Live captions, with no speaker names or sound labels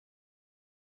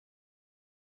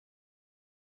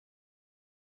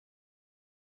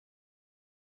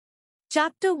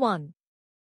Chapter 1.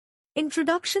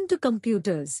 Introduction to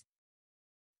Computers.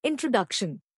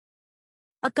 Introduction.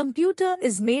 A computer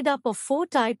is made up of 4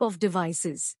 types of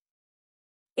devices.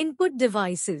 Input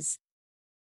devices,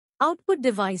 output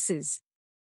devices,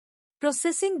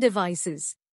 processing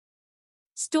devices,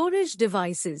 storage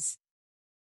devices.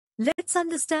 Let's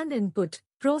understand input,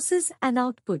 process and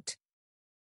output.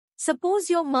 Suppose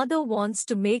your mother wants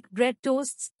to make bread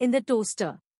toasts in the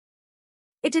toaster.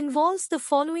 It involves the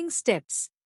following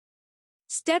steps.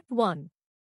 Step 1.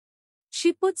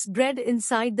 She puts bread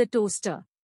inside the toaster.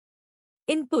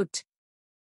 Input.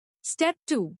 Step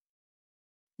 2.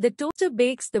 The toaster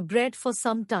bakes the bread for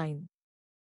some time.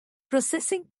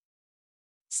 Processing.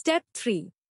 Step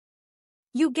 3.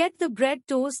 You get the bread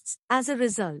toasts as a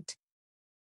result.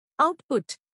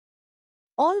 Output.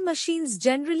 All machines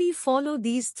generally follow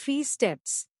these 3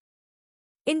 steps.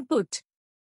 Input,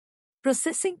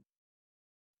 processing,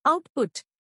 output.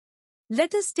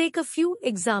 Let us take a few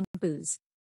examples.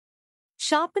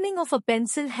 Sharpening of a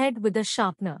pencil head with a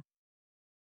sharpener.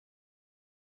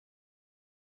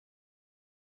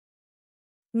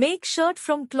 Make shirt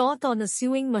from cloth on a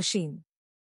sewing machine.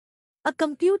 A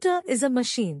computer is a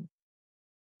machine.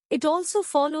 It also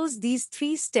follows these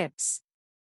 3 steps.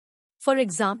 For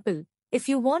example, if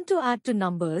you want to add 2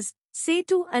 numbers, say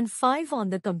 2 and 5 on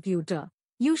the computer,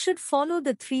 you should follow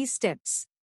the 3 steps.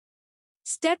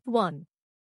 Step 1.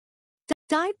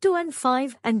 Type 2 and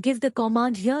 5 and give the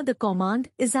command here. The command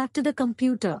is add to the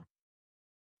computer.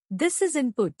 This is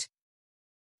input.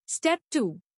 Step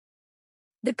 2.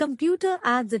 The computer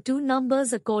adds the 2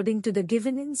 numbers according to the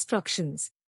given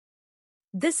instructions.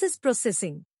 This is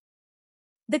processing.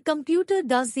 The computer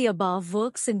does the above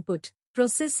works: input,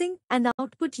 processing and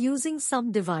output using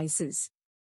some devices.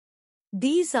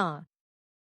 These are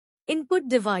input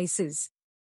devices,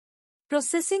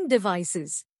 processing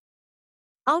devices,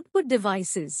 output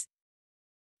devices,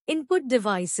 input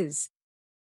devices.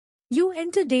 You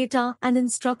enter data and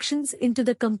instructions into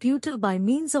the computer by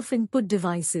means of input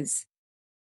devices.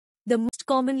 The most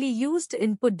commonly used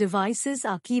input devices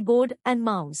are keyboard and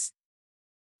mouse.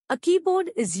 A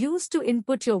keyboard is used to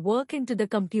input your work into the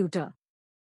computer.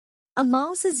 A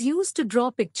mouse is used to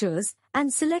draw pictures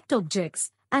and select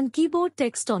objects and keyboard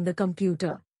text on the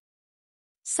computer.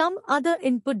 Some other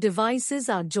input devices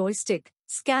are joystick,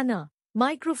 scanner,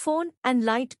 microphone and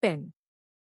light pen.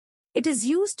 It is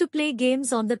used to play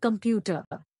games on the computer.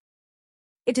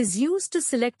 It is used to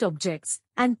select objects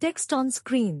and text on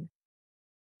screen.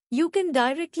 You can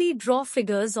directly draw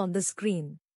figures on the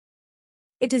screen.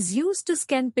 It is used to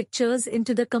scan pictures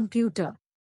into the computer.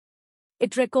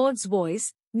 It records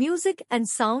voice, music and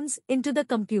sounds into the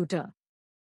computer.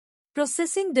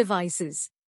 Processing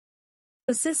devices.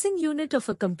 Processing unit of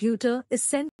a computer is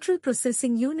Central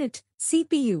Processing Unit,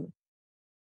 CPU.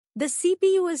 The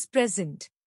CPU is present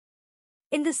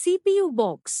in the CPU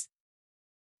box.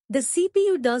 The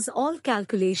CPU does all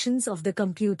calculations of the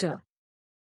computer.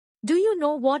 Do you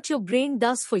know what your brain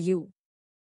does for you?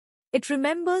 It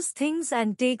remembers things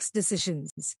and takes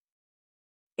decisions.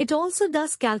 It also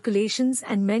does calculations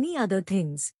and many other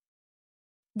things.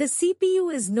 The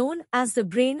CPU is known as the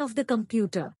brain of the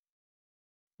computer.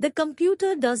 The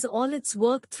computer does all its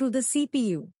work through the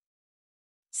CPU.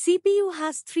 CPU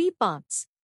has 3 parts.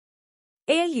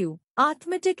 ALU,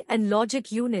 Arithmetic and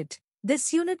Logic Unit.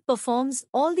 This unit performs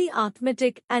all the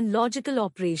arithmetic and logical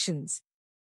operations.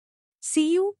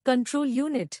 CU, Control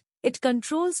Unit. It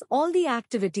controls all the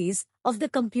activities of the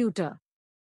computer.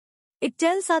 It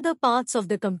tells other parts of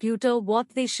the computer what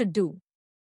they should do.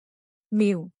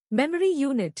 MU, Memory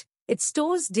Unit. It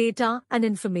stores data and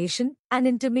information and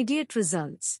intermediate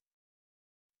results.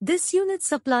 This unit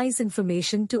supplies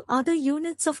information to other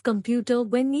units of computer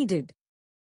when needed.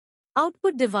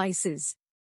 Output devices.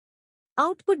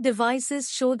 Output devices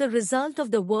show the result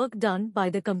of the work done by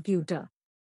the computer.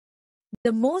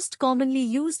 The most commonly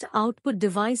used output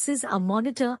devices are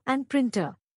monitor and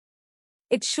printer.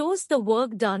 It shows the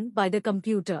work done by the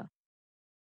computer.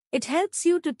 It helps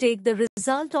you to take the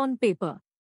result on paper.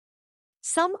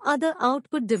 Some other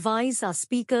output devices are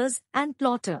speakers and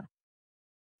plotter.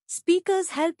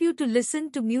 Speakers help you to listen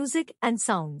to music and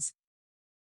sounds.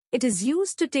 It is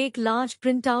used to take large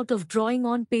printout of drawing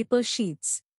on paper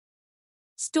sheets.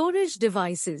 Storage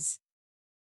devices.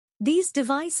 These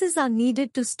devices are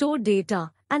needed to store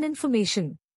data and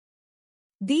information.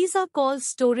 These are called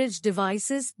storage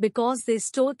devices because they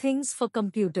store things for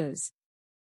computers.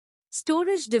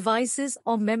 Storage devices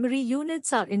or memory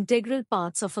units are integral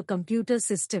parts of a computer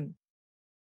system.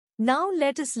 Now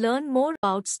let us learn more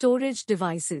about storage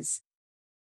devices.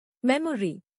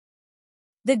 Memory.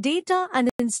 The data and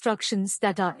instructions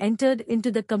that are entered into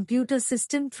the computer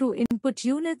system through input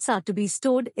units are to be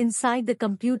stored inside the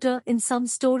computer in some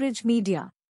storage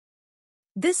media.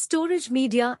 This storage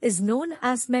media is known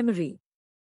as memory.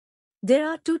 There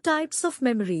are two types of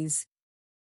memories: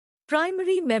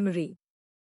 primary memory,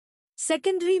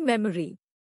 secondary memory.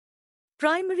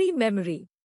 Primary memory.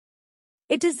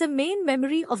 It is the main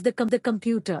memory of the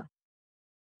computer.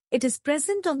 It is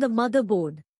present on the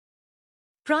motherboard.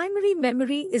 Primary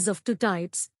memory is of two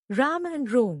types, RAM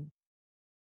and ROM.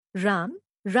 RAM,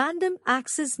 random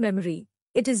access memory.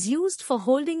 It is used for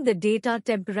holding the data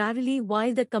temporarily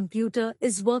while the computer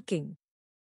is working.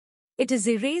 It is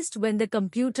erased when the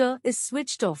computer is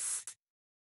switched off.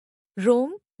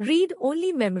 ROM,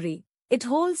 read-only memory. It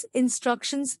holds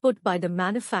instructions put by the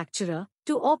manufacturer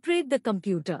to operate the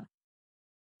computer.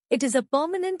 It is a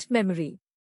permanent memory.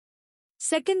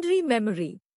 Secondary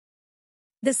memory.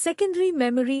 The secondary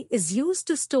memory is used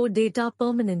to store data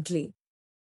permanently.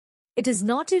 It is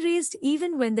not erased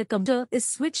even when the computer is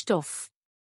switched off.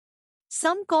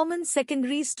 Some common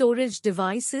secondary storage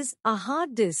devices are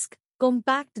hard disk,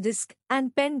 compact disk,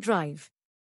 and pen drive.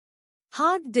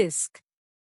 Hard disk.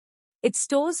 It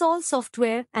stores all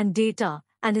software and data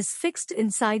and is fixed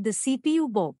inside the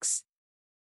CPU box.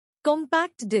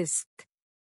 Compact disk.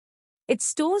 It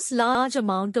stores large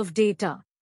amount of data.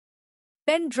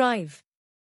 Pen drive.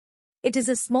 It is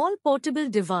a small portable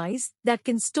device that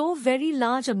can store very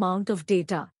large amount of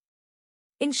data.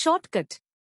 In shortcut,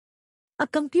 a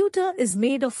computer is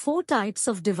made of 4 types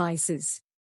of devices.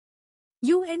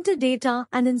 You enter data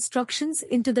and instructions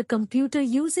into the computer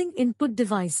using input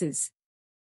devices.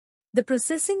 The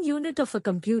processing unit of a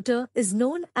computer is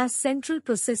known as Central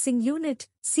Processing Unit,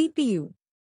 CPU.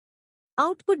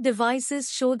 Output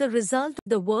devices show the result of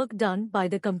the work done by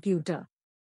the computer.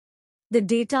 The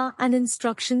data and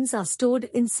instructions are stored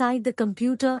inside the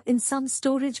computer in some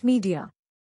storage media.